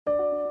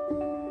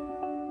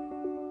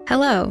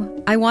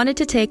Hello, I wanted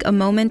to take a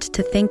moment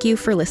to thank you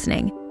for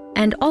listening,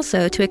 and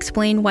also to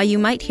explain why you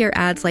might hear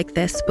ads like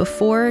this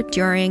before,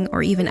 during,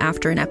 or even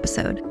after an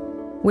episode.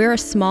 We're a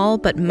small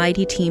but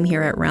mighty team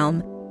here at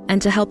Realm,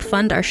 and to help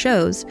fund our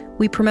shows,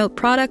 we promote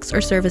products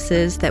or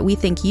services that we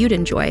think you'd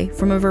enjoy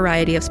from a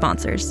variety of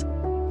sponsors.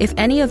 If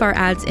any of our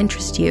ads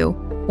interest you,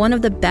 one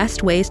of the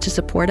best ways to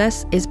support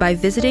us is by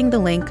visiting the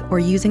link or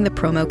using the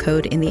promo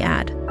code in the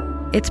ad.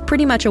 It's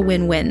pretty much a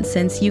win-win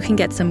since you can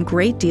get some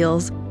great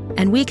deals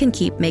and we can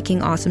keep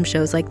making awesome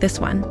shows like this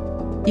one.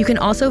 You can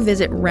also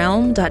visit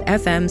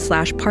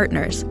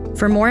realm.fm/partners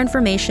for more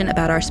information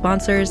about our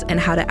sponsors and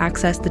how to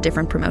access the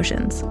different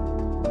promotions.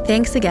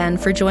 Thanks again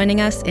for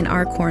joining us in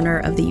our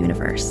corner of the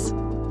universe.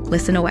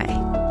 Listen away.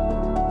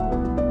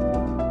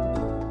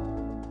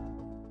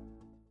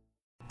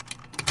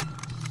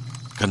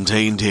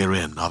 Contained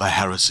herein are the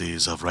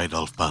heresies of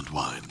Radolf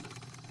Burntwine,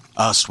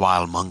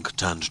 erstwhile monk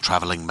turned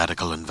traveling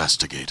medical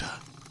investigator.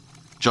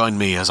 Join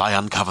me as I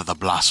uncover the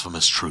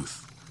blasphemous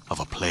truth of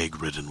a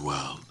plague-ridden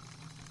world,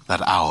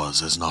 that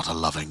ours is not a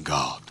loving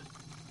God,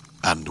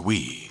 and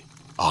we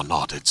are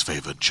not its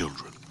favored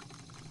children.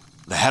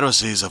 The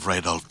Heresies of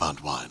Radolf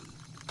Burntwine,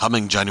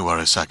 coming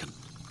January 2nd,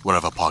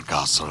 wherever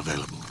podcasts are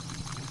available.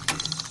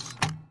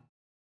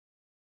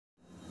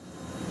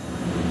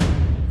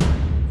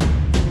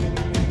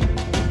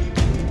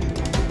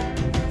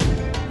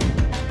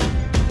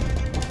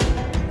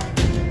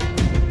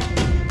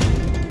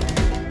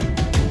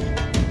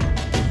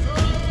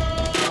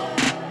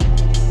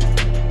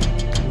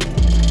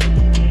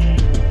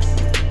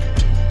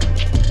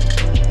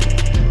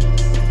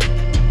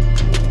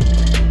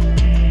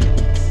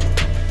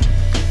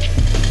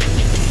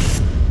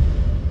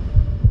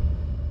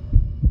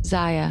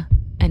 Zaya,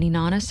 an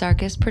Inanna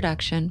Sarkis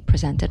production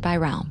presented by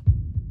Realm.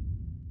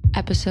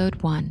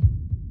 Episode 1.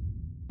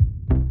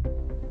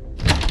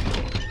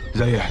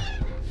 Zaya,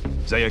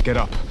 get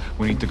up.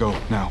 We need to go,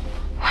 now.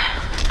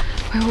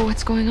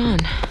 What's going on?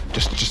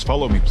 Just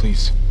follow me,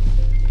 please.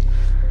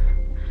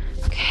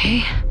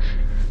 Okay.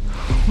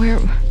 Where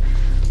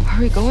are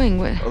we going?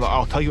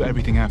 I'll tell you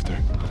everything after,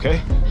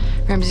 okay?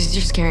 Ramses,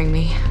 you're scaring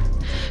me.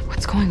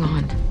 What's going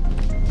on?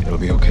 It'll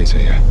be okay,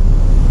 Zaya.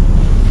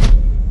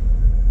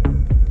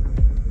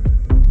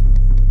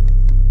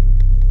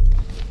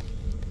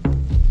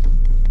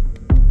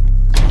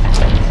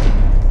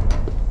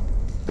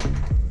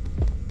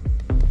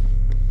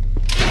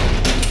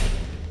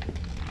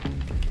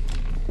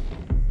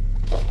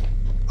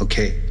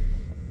 Okay.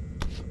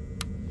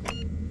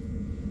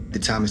 The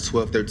time is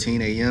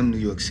 12:13 a.m., New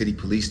York City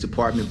Police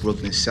Department,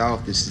 Brooklyn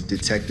South. This is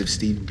Detective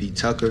Stephen B.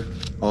 Tucker.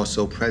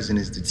 Also present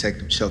is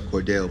Detective Chuck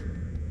Cordell.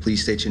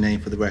 Please state your name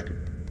for the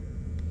record.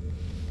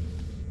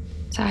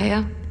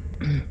 Zaya.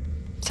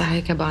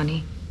 Zaya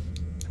Kabani.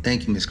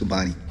 Thank you, Ms.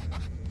 Kabani.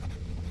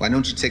 Why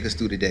don't you take us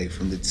through the day?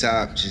 From the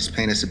top, just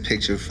paint us a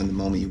picture from the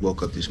moment you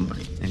woke up this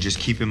morning. And just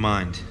keep in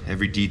mind,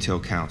 every detail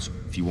counts.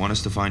 If you want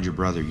us to find your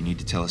brother, you need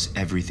to tell us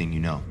everything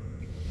you know.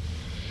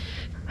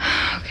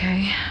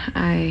 Okay,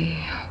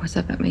 I was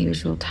up at my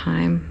usual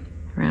time,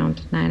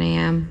 around 9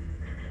 a.m.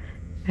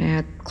 I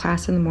had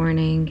class in the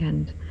morning,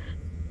 and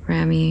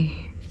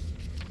Rami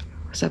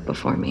was up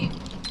before me.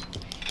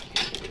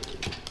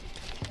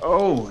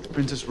 Oh, the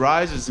princess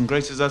rises and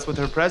graces us with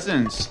her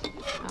presence.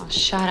 Oh,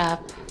 shut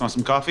up. Want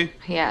some coffee?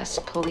 Yes,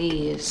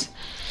 please.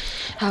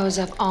 I was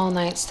up all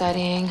night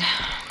studying.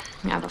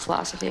 I have a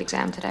philosophy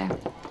exam today.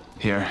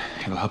 Here,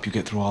 it'll help you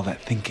get through all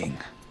that thinking.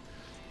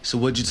 So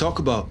what'd you talk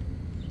about?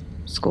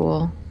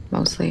 School,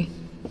 mostly.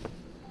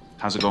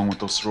 How's it going with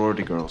those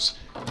sorority girls?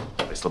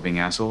 Are they still being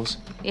assholes?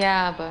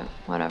 Yeah, but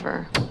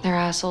whatever. They're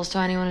assholes to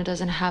anyone who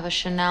doesn't have a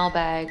Chanel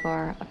bag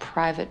or a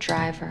private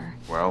driver.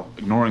 Well,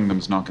 ignoring them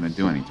is not going to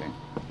do anything.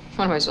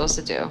 What am I supposed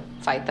to do?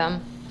 Fight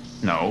them?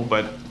 No,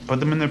 but put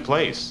them in their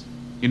place.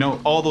 You know,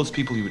 all those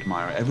people you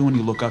admire, everyone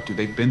you look up to,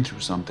 they've been through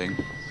something.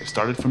 They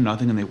started from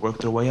nothing and they worked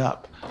their way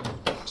up.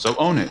 So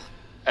own it.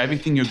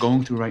 Everything you're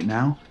going through right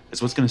now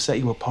is what's going to set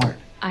you apart.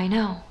 I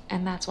know,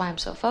 and that's why I'm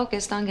so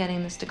focused on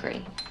getting this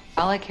degree.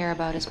 All I care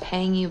about is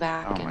paying you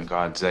back. Oh my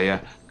God,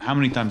 Zaya. How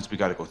many times do we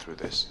got to go through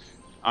this?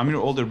 I'm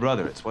your older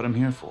brother. It's what I'm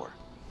here for.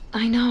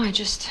 I know, I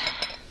just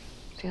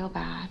feel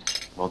bad.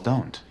 Well,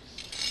 don't.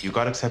 You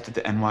got accepted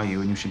to NYU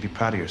and you should be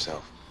proud of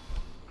yourself.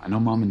 I know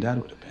Mom and Dad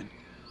would have been.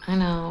 I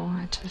know,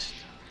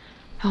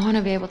 I want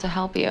to be able to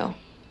help you.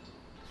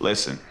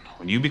 Listen,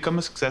 when you become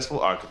a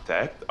successful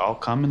architect, I'll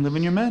come and live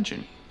in your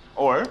mansion.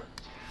 Or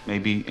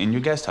maybe in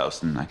your guest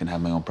house and I can have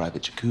my own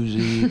private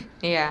jacuzzi.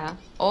 Yeah,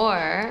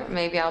 or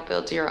maybe I'll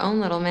build your own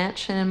little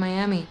mansion in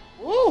Miami.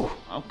 Woo,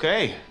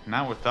 okay,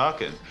 now we're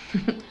talking.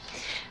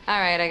 All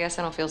right, I guess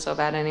I don't feel so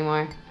bad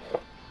anymore.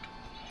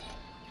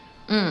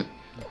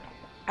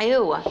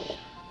 Ew,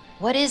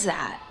 what is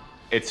that?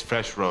 It's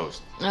fresh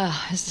roast. Ugh,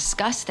 it's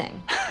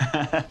disgusting.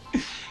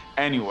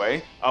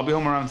 Anyway, I'll be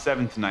home around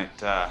 7 tonight.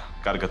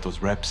 Gotta get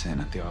those reps in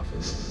at the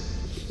office.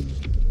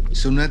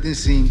 So nothing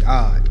seemed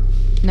odd?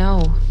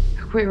 No,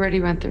 we already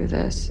went through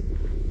this.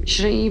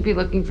 Shouldn't you be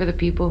looking for the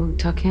people who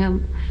took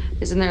him?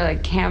 Isn't there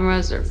like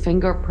cameras or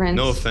fingerprints?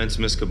 No offense,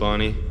 Miss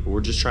Cabani, but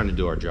we're just trying to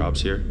do our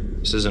jobs here.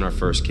 This isn't our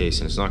first case,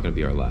 and it's not going to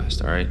be our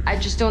last, all right? I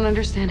just don't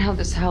understand how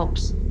this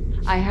helps.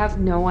 I have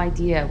no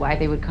idea why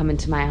they would come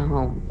into my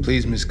home.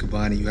 Please, Miss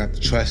Cabani, you have to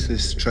trust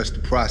this, trust the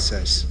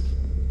process.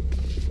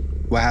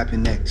 What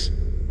happened next?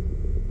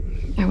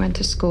 I went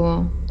to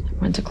school,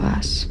 went to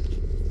class.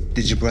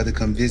 Did your brother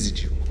come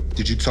visit you?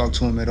 Did you talk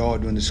to him at all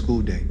during the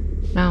school day?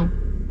 No,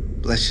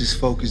 Let's just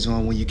focus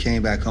on when you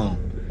came back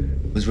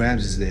home. Was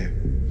Ramses there?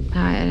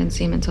 I didn't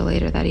see him until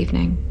later that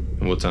evening.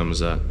 And what time was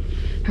that?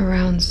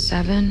 Around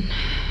 7,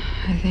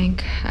 I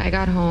think. I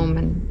got home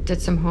and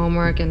did some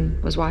homework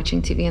and was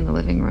watching TV in the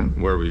living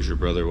room. Where was your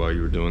brother while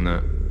you were doing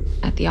that?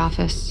 At the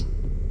office.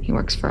 He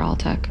works for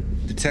Alltech.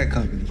 The tech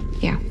company?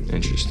 Yeah,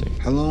 Interesting.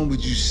 How long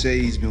would you say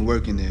he's been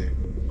working there?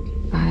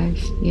 5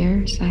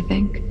 years, I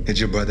think. Did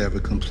your brother ever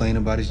complain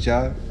about his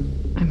job?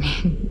 I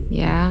mean,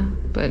 yeah,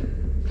 but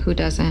who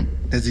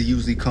doesn't? Does he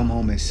usually come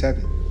home at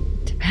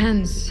 7?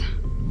 Depends.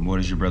 What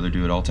does your brother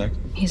do at Alltech?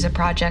 He's a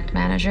project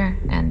manager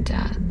and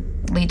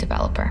lead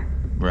developer.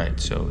 Right,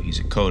 so he's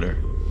a coder.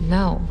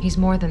 No, he's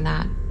more than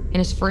that. In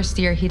his first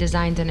year, he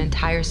designed an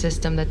entire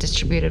system that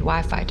distributed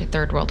Wi-Fi to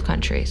third world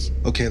countries.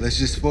 Okay, let's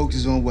just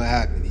focus on what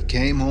happened. He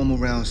came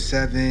home around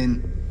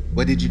 7.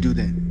 What did you do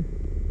then?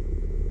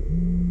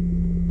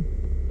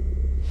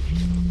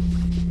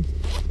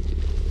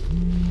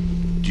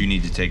 Do you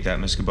need to take that,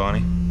 Miss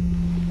Cabani?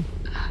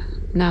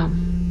 No.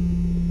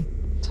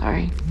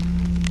 Sorry.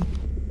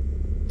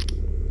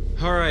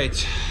 All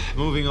right,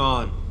 moving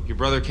on. Your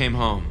brother came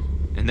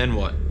home. And then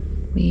what?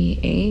 We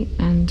ate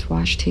and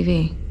watched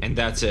TV. And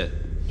that's it.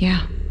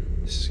 Yeah.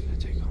 This is gonna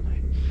take all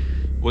night.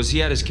 Was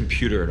he at his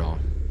computer at all?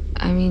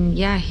 I mean,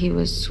 yeah, he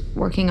was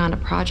working on a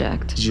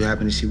project. Did you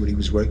happen to see what he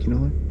was working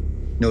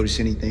on? Notice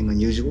anything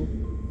unusual?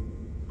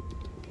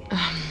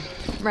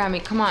 Rami,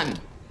 come on.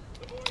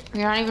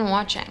 You're not even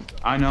watching.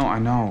 I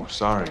know.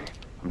 Sorry.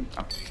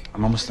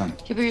 I'm almost done.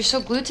 Yeah, but you're so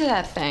glued to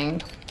that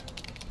thing.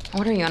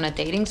 What are you, on a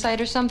dating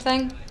site or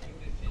something?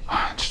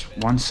 Just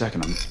 1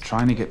 second. I'm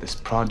trying to get this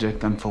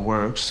project done for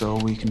work so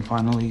we can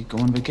finally go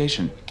on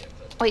vacation.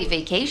 Wait,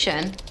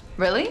 vacation?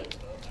 Really?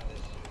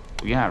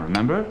 Yeah,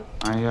 remember?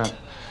 I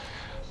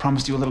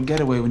promised you a little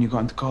getaway when you got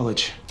into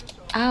college.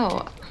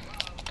 Oh,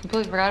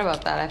 completely forgot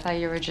about that. I thought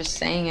you were just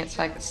saying it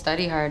so I could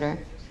study harder.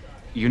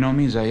 You know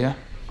me, Zaya.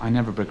 I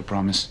never break a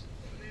promise.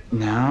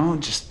 Now,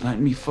 just let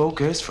me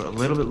focus for a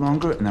little bit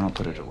longer and then I'll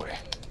put it away.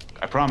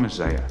 I promise,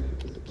 Zaya.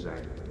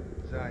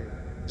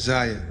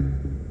 Zaya,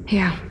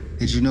 Yeah.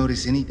 did you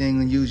notice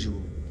anything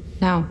unusual?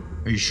 No.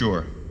 Are you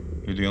sure?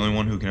 You're the only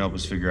one who can help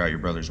us figure out your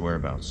brother's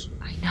whereabouts.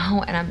 I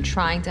know, and I'm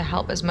trying to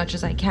help as much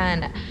as I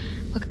can.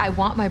 Look, I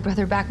want my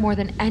brother back more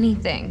than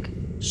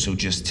anything. So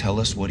just tell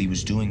us what he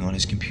was doing on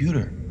his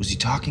computer. Was he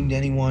talking to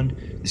anyone?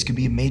 This could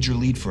be a major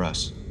lead for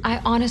us. I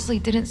honestly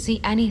didn't see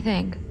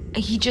anything.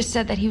 He just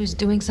said that he was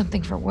doing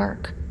something for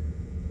work.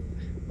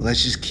 Well,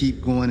 let's just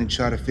keep going and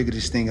try to figure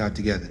this thing out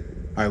together.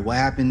 All right, what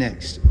happened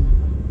next?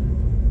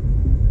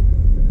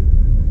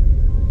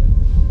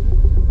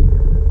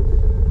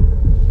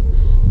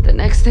 The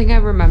next thing I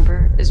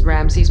remember is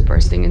Ramses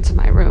bursting into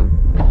my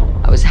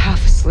room. I was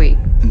half asleep.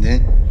 And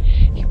then?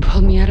 He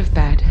pulled me out of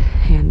bed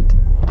and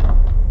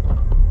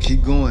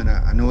Keep going.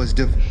 I know it's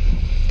difficult.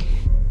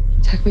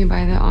 he took me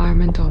by the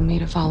arm and told me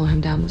to follow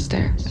him down the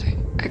stairs.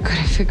 I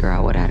couldn't figure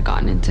out what had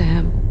gotten into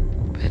him,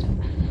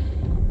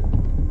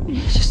 but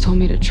he just told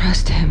me to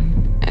trust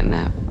him and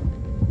that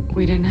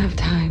we didn't have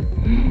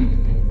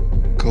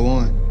time. Go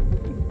on.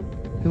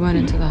 We went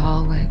into the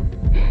hallway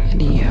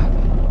and he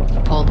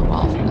pulled the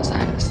wall from the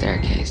side of the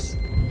staircase.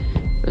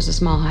 There was a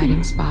small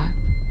hiding spot.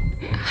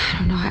 I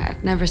don't know,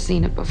 I've never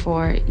seen it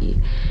before. He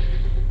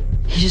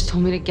just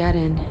told me to get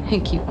in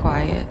and keep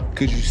quiet.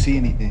 Could you see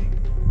anything?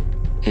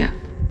 Yeah,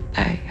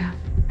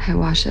 I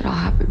watched it all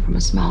happen from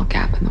a small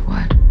gap in the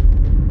wood.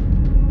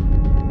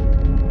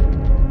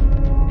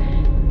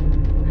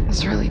 It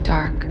was really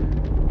dark.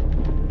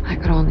 I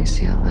could only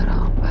see a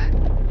little, but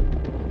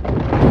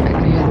I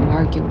could hear them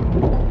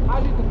arguing.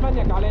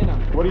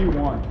 What do you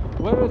want?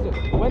 Where is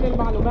it? وين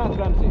المعلومات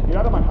رمزي؟ Get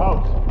out of my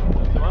house.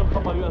 وين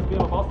مخبر يو اس بي؟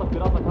 بوصلك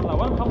براسك هلا،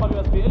 وين مخبر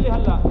يو اس بي؟ قل لي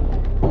هلا.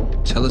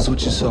 Tell us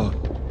what you saw.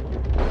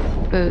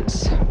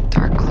 Boots,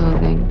 dark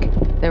clothing.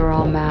 They were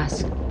all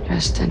masked,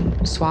 dressed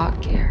in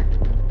SWAT gear.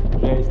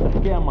 جايز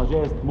تحكي اما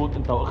جايز تموت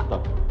انت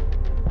واختك.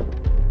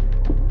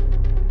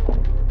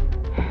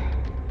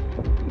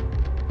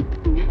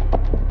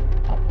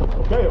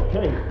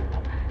 Okay.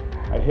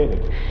 I hit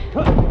it.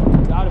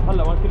 تعرف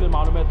هلا وين كل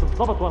المعلومات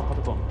بالضبط وين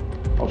حطيتهم.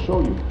 I'll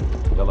show you.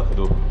 يلا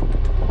خدوه.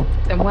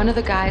 Then one of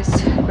the guys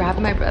grabbed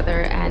my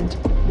brother and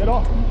Get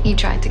off. he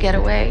tried to get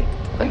away,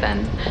 but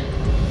then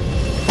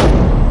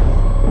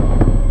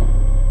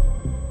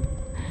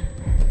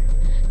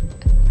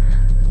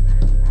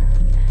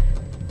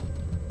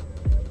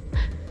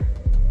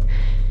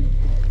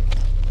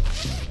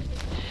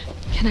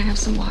Can I have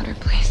some water,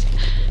 please?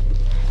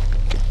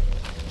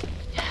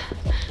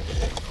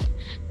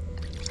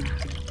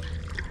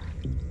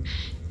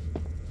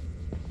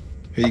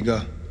 Here you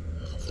go.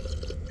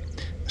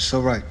 It's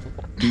all right.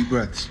 Deep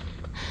breaths.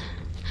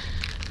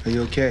 Are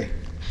you okay?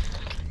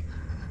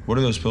 What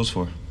are those pills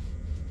for?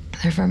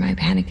 They're for my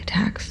panic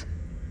attacks.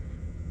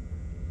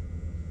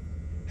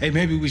 Hey,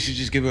 maybe we should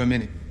just give her a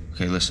minute.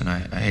 Okay, listen, I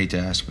hate to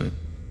ask, but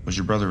was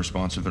your brother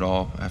responsive at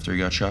all after he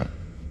got shot?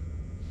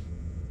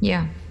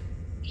 Yeah.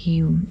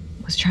 He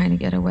was trying to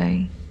get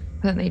away.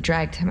 But then they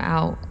dragged him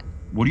out.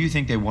 What do you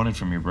think they wanted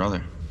from your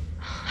brother?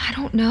 I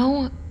don't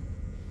know.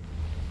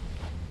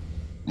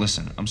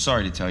 Listen, I'm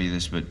sorry to tell you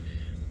this, but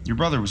your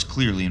brother was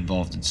clearly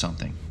involved in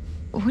something.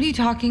 What are you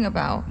talking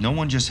about? No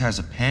one just has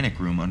a panic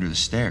room under the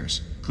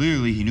stairs.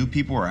 Clearly, he knew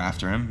people were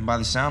after him, and by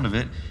the sound of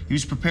it, he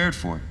was prepared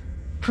for it.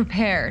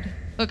 Prepared?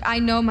 Look, I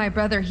know my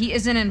brother. He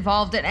isn't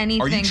involved in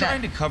anything. Are you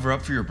trying to cover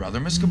up for your brother,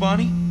 Miss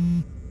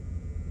Kabani?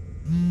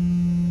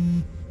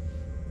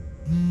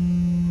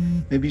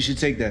 Maybe you should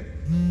take that.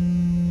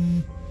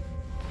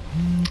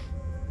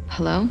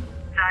 Hello?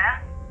 Zaya?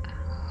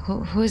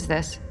 Who is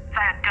this?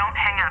 Zaya, don't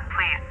hang up,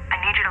 please. I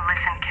need you to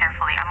listen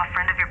carefully. I'm a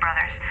friend of your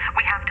brother's.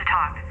 We have to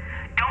talk.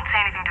 Don't say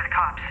anything to the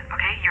cops,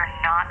 okay? You're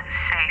not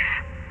safe.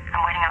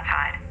 I'm waiting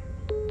outside.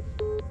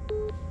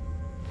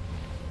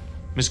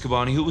 Miss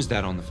Kabani, who was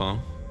that on the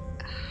phone?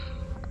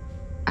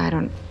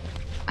 I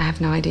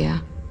have no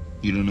idea.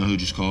 You don't know who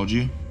just called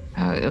you?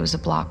 It was a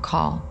block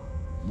call.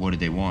 What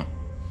did they want?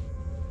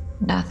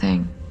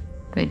 Nothing.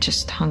 They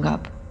just hung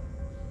up.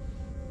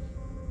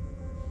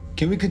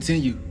 Can we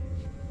continue?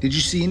 Did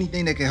you see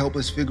anything that can help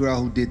us figure out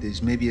who did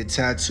this? Maybe a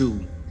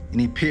tattoo,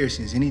 any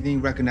piercings,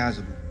 anything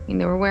recognizable? I mean,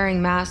 they were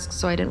wearing masks,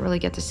 so I didn't really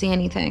get to see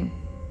anything.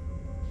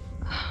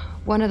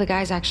 One of the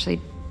guys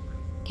actually,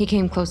 he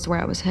came close to where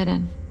I was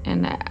hidden,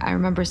 and I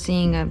remember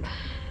seeing a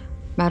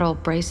metal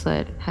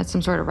bracelet, had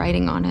some sort of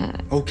writing on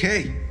it.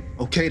 Okay,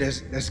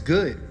 that's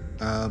good.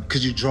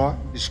 Could you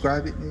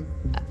describe it maybe?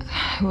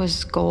 It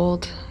was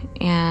gold,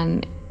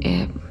 and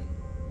it...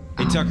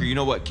 Hey, Tucker, you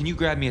know what? Can you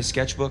grab me a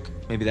sketchbook?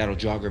 Maybe that'll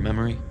jog her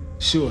memory.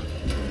 Sure.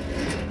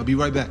 I'll be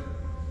right back.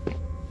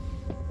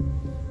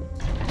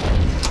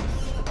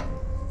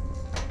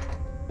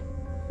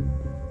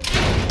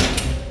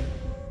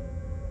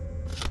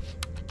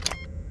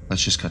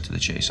 Let's just cut to the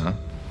chase, huh?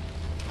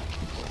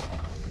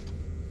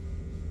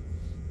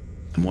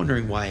 I'm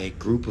wondering why a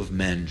group of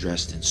men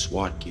dressed in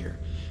SWAT gear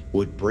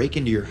would break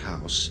into your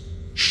house,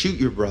 shoot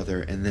your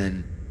brother, and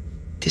then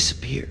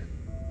disappear.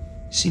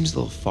 Seems a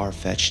little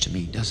far-fetched to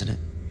me, doesn't it?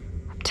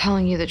 I'm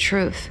telling you the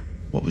truth.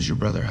 What was your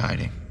brother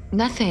hiding?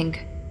 Nothing.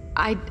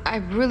 I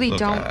really Look,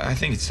 don't... I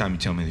think it's time you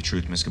tell me the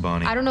truth, Miss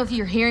Kabani. I don't know if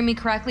you're hearing me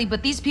correctly,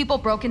 but these people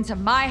broke into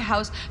my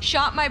house,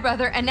 shot my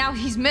brother, and now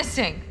he's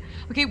missing.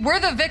 Okay, we're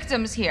the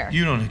victims here.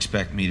 You don't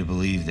expect me to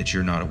believe that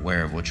you're not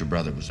aware of what your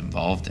brother was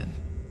involved in.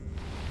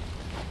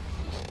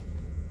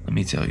 Let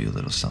me tell you a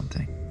little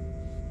something.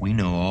 We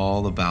know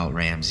all about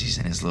Ramses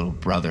and his little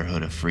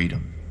Brotherhood of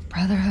Freedom.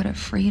 Brotherhood of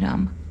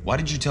Freedom? Why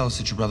did you tell us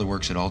that your brother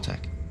works at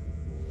Alltech?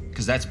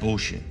 Because that's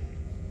bullshit.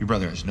 Your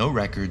brother has no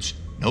records,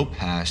 no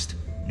past,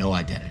 no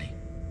identity.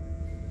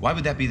 Why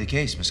would that be the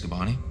case, Miss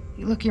Kabani?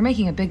 Look, you're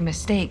making a big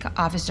mistake,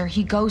 officer.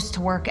 He goes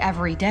to work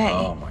every day.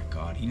 Oh my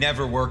God, he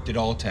never worked at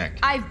Alltech.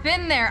 I've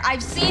been there.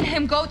 I've seen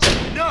him go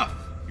to... Enough!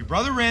 Your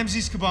brother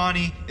Ramses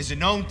Kabani is a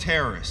known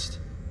terrorist.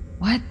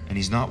 What? And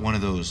he's not one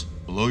of those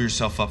blow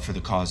yourself up for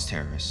the cause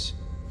terrorists.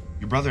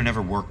 Your brother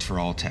never worked for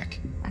Alltech.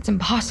 That's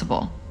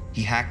impossible.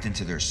 He hacked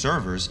into their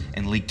servers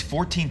and leaked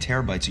 14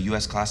 terabytes of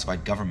US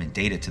classified government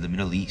data to the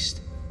Middle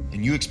East.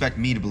 And you expect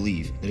me to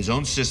believe that his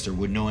own sister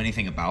wouldn't know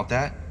anything about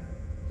that?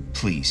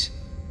 Please.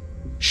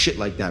 Shit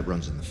like that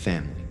runs in the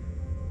family.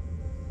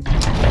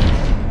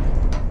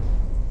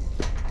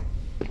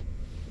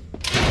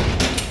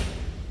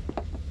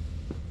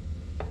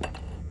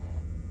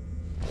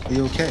 Are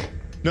you okay?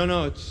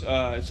 No, it's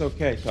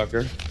okay,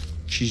 Tucker.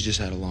 She's just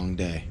had a long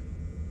day.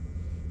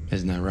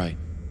 Isn't that right?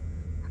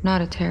 I'm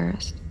not a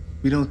terrorist.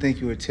 We don't think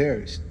you're a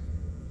terrorist.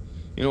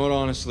 You know what,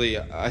 honestly,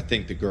 I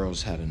think the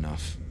girl's had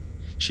enough.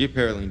 She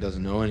apparently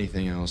doesn't know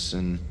anything else,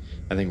 and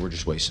I think we're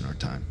just wasting our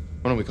time.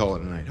 Why don't we call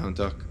it a night, huh,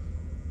 Tuck?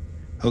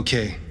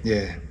 Okay,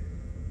 yeah.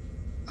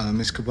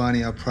 Miss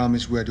Kabani, I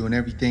promise we're doing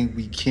everything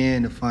we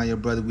can to find your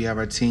brother. We have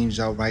our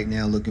teams out right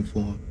now looking for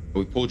him.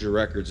 We pulled your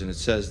records, and it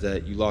says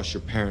that you lost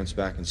your parents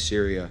back in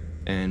Syria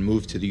and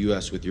moved to the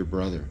U.S. with your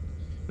brother.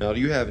 Now, do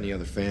you have any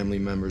other family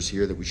members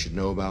here that we should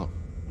know about?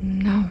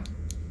 No.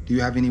 Do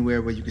you have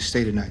anywhere where you can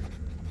stay tonight?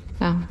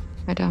 No,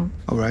 I don't.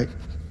 All right.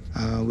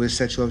 We'll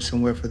set you up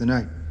somewhere for the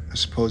night. I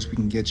suppose we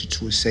can get you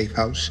to a safe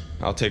house.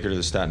 I'll take her to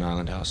the Staten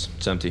Island house.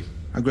 It's empty.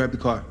 I'll grab the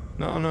car.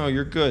 No,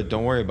 you're good.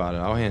 Don't worry about it.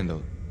 I'll handle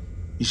it.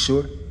 You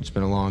sure? It's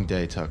been a long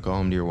day, Tuck. Go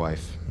home to your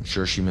wife. I'm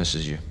sure she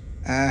misses you.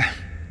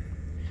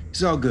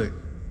 It's all good.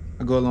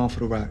 I'll go along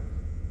for the ride.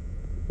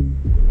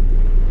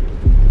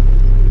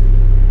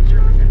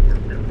 Server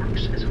network that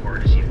works as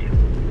hard as you do.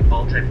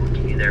 Alltech will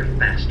get you there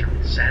faster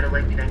with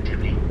satellite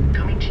connectivity.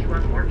 Coming to you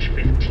on March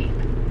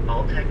 15th.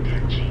 Alltech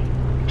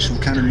 10G. So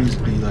what kind of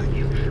music do you like?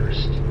 You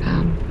first.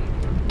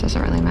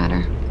 Doesn't really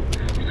matter.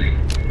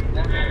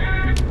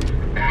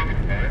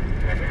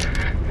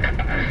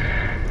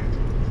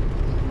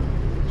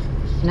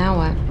 Now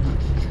what?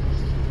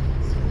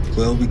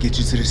 Well, we get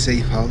you to the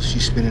safe house.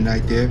 You spend the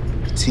night there.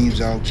 The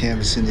team's out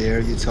canvassing the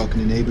area, talking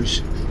to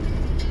neighbors.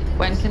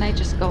 When can I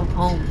just go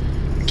home?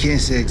 I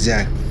can't say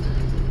exactly.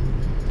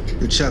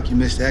 Yo, Chuck, you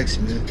missed the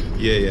exit, man.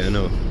 Yeah, I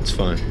know. It's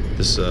fine.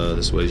 This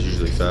way's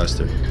usually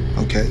faster.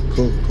 Okay,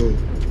 cool.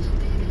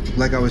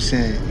 Like I was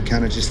saying, it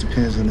kind of just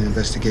depends on the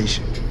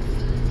investigation.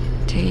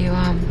 Do you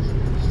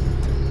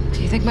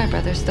think my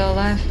brother's still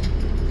alive?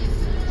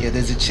 Yeah,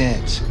 there's a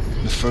chance.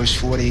 The first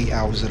 48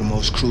 hours are the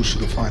most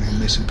crucial to finding a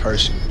missing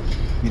person.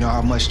 You know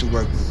how much to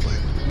work with,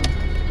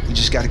 but we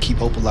just gotta keep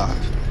hope alive.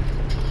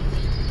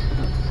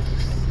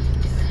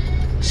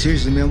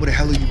 Seriously, man, where the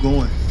hell are you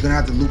going? You're gonna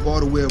have to loop all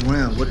the way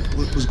around.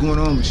 What's going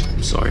on with you?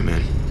 I'm sorry,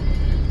 man.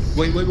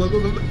 Wait. Oh my God!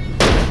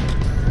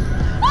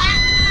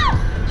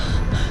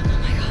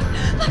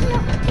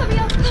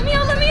 Let me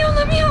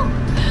out!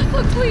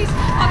 Look, please.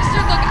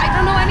 Officer, look, I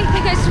don't know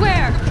anything, I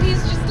swear.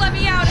 Please, just let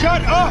me out.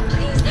 Shut up!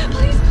 Please.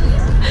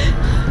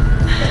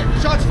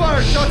 Shots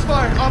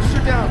fired!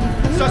 Officer down.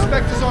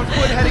 Suspect is on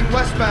foot heading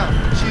westbound.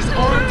 She is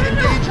armed and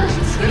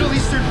dangerous. Middle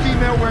Eastern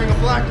female wearing a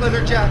black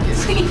leather jacket.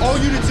 Please. All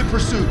units in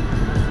pursuit.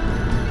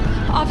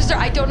 Officer,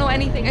 I don't know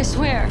anything, I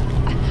swear.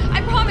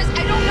 I promise,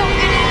 I don't know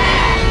anything.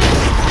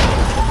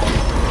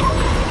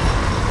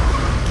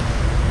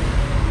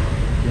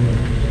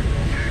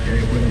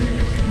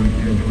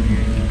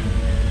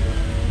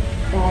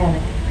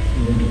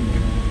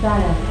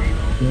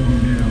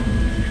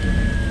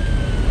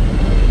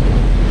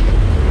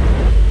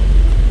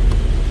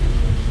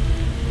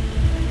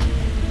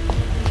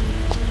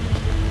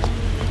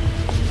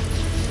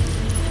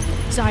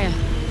 Zaya.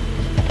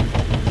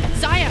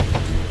 Zaya!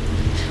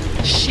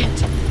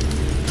 Shit.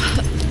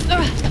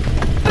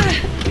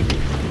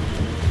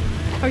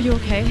 Are you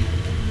okay?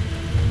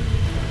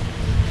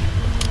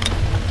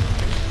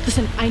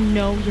 Listen, I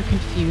know you're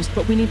confused,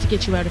 but we need to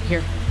get you out of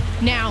here.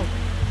 Now!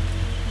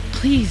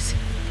 Please.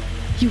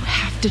 You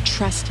have to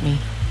trust me.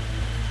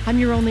 I'm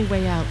your only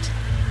way out.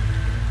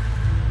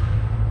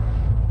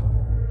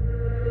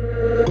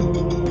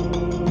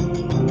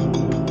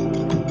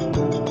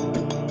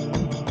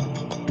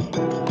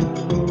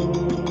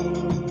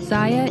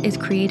 Zaya is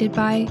created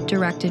by,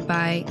 directed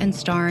by, and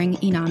starring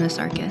Inanna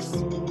Sarkis.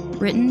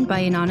 Written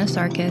by Inanna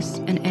Sarkis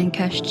and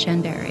Enkesh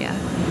Chandaria.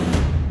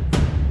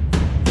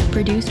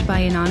 Produced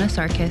by Inanna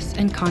Sarkis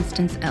and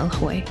Constance L.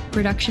 Hoy.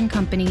 Production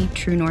company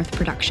True North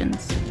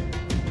Productions.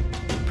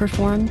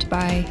 Performed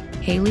by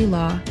Haley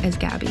Law as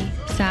Gabby,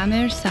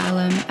 Samir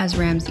Salem as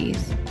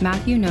Ramses,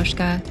 Matthew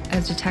Noshka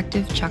as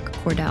Detective Chuck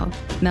Cordell,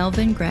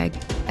 Melvin Gregg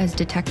as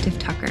Detective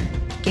Tucker,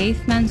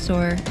 Gaith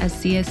Mansour as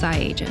CSI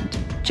agent,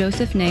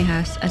 Joseph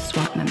Nahas as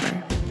SWAT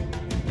member.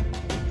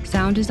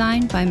 Sound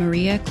design by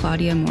Maria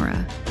Claudia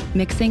Mora.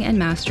 Mixing and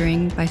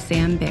mastering by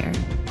Sam Baer.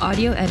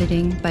 Audio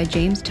editing by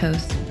James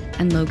Toast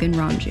and Logan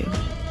Ronju.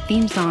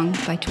 Theme song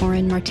by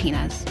Torin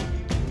Martinez.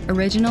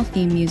 Original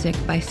theme music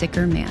by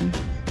Sicker Man.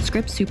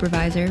 Script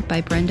supervisor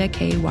by Brenda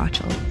K.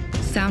 Watchell.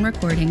 Sound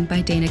recording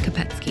by Dana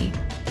Kopetsky.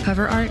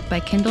 Cover art by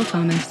Kendall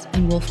Thomas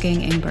and Wolfgang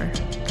Ingber.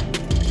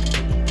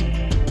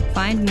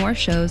 Find more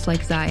shows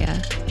like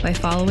Zaya by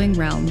following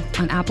Realm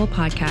on Apple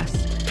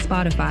Podcasts,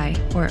 Spotify,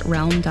 or at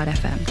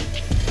realm.fm.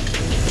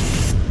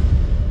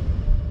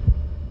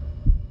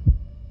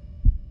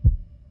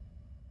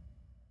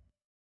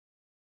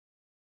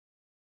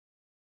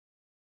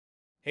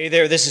 Hey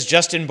there, this is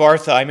Justin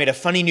Bartha. I made a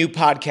funny new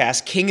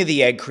podcast, King of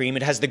the Egg Cream.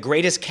 It has the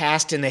greatest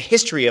cast in the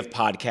history of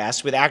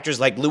podcasts with actors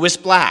like Louis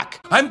Black.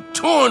 I'm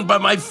torn by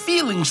my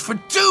feelings for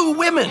two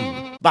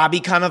women. Bobby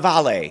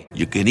Cannavale.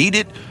 You can eat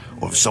it,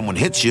 or if someone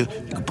hits you,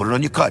 you can put it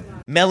on your cut.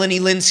 Melanie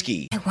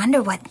Linsky. I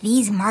wonder what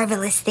these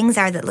marvelous things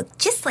are that look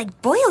just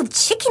like boiled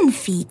chicken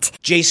feet.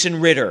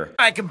 Jason Ritter.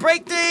 I can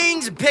break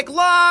things and pick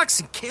locks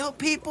and kill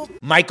people.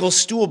 Michael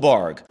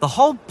Stuhlbarg. The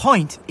whole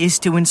point is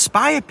to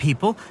inspire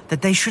people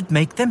that they should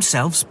make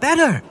themselves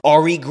better.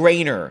 Ari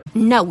Grainer.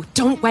 No,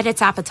 don't whet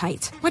its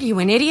appetite. What are you,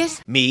 an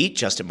idiot? Me,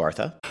 Justin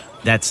Bartha.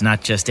 That's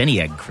not just any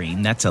egg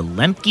cream, that's a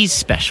Lemke's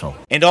special.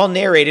 And all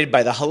narrated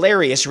by the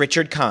hilarious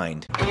Richard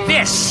Kind.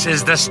 This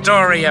is the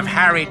story of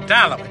Harry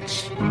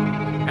Dalowitz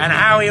and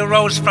how he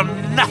rose from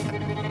nothing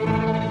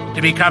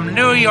to become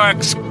New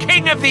York's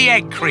King of the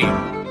Egg Cream.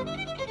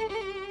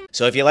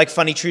 So if you like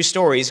funny true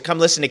stories, come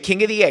listen to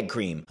King of the Egg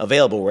Cream,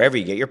 available wherever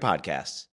you get your podcasts.